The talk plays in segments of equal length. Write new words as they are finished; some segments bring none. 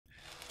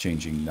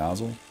changing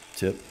nozzle,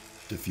 tip,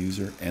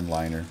 diffuser, and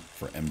liner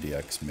for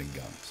MDX MIG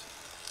guns.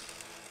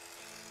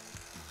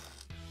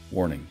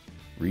 Warning: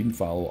 read and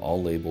follow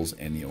all labels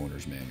and the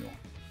owner's manual.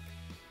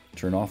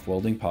 Turn off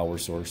welding power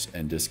source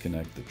and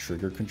disconnect the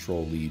trigger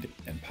control lead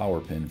and power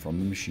pin from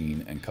the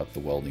machine and cut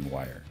the welding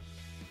wire.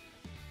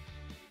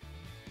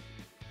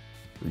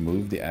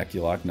 Remove the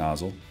AccuLock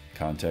nozzle,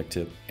 contact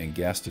tip, and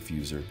gas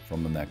diffuser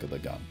from the neck of the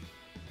gun.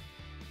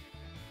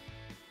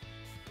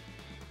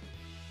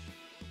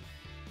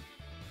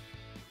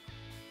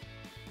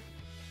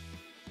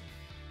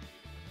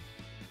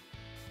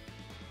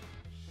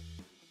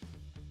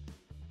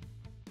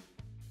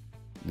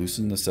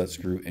 Loosen the set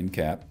screw and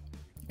cap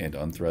and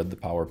unthread the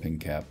power pin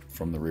cap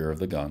from the rear of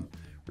the gun,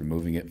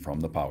 removing it from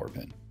the power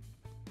pin.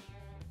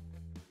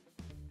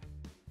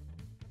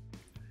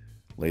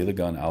 Lay the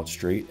gun out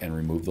straight and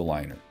remove the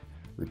liner.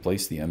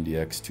 Replace the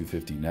MDX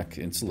 250 neck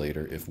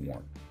insulator if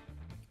worn.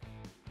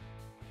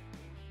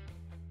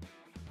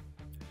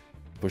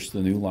 Push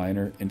the new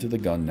liner into the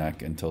gun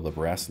neck until the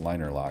brass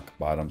liner lock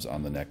bottoms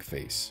on the neck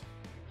face.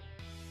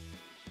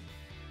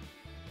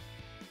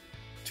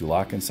 To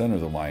lock and center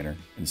the liner,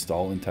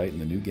 install and tighten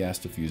the new gas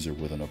diffuser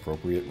with an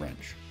appropriate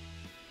wrench.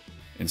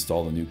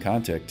 Install the new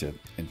contact tip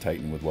and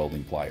tighten with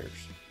welding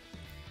pliers.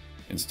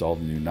 Install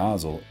the new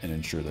nozzle and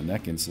ensure the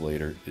neck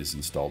insulator is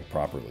installed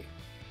properly.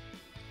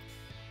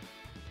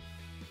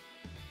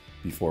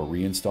 Before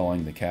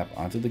reinstalling the cap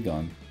onto the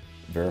gun,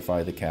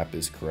 verify the cap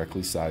is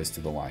correctly sized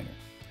to the liner.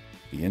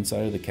 The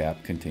inside of the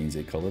cap contains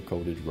a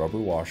color-coded rubber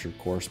washer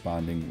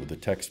corresponding with the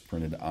text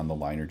printed on the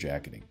liner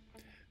jacketing.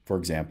 For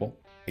example,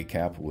 a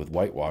cap with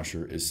white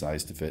washer is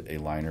sized to fit a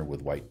liner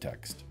with white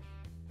text.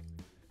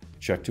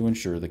 Check to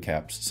ensure the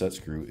cap's set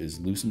screw is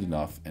loosened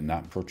enough and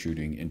not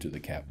protruding into the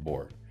cap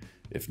bore.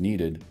 If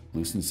needed,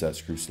 loosen set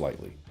screw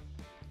slightly.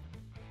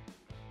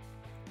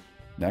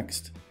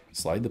 Next,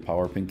 slide the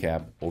power pin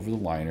cap over the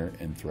liner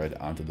and thread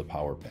onto the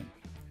power pin.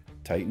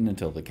 Tighten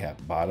until the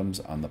cap bottoms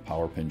on the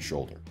power pin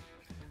shoulder.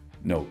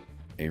 Note,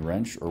 a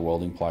wrench or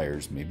welding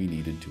pliers may be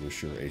needed to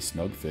assure a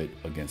snug fit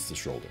against the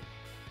shoulder.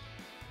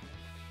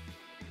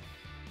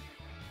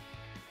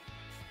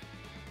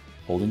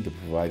 Holding the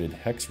provided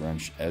hex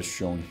wrench as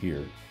shown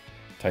here,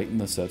 tighten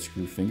the set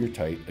screw finger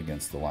tight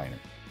against the liner.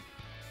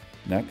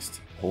 Next,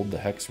 hold the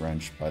hex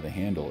wrench by the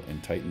handle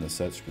and tighten the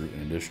set screw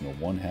an additional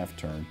 1/2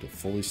 turn to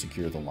fully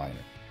secure the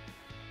liner.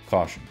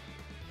 Caution: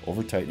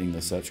 over-tightening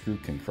the set screw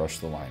can crush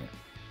the liner.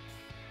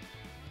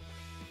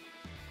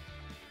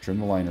 Trim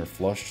the liner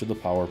flush to the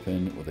power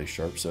pin with a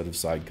sharp set of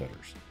side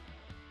cutters.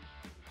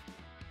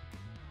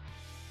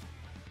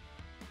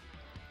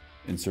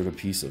 Insert a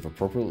piece of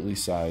appropriately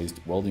sized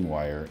welding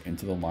wire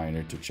into the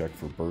liner to check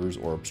for burrs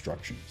or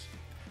obstructions.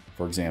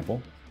 For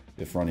example,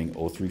 if running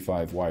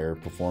 035 wire,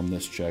 perform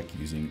this check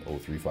using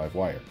 035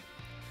 wire.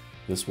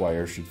 This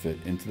wire should fit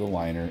into the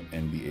liner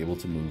and be able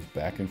to move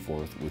back and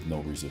forth with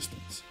no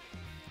resistance.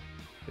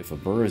 If a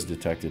burr is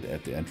detected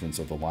at the entrance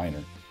of the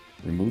liner,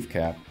 remove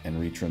cap and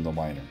retrim the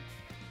liner.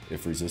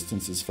 If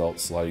resistance is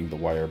felt sliding the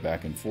wire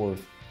back and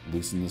forth,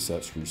 loosen the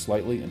set screw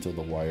slightly until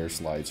the wire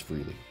slides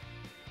freely.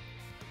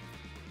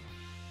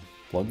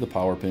 Plug the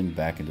power pin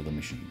back into the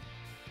machine.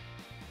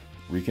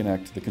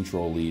 Reconnect the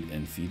control lead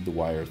and feed the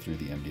wire through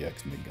the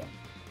MDX MIG gun.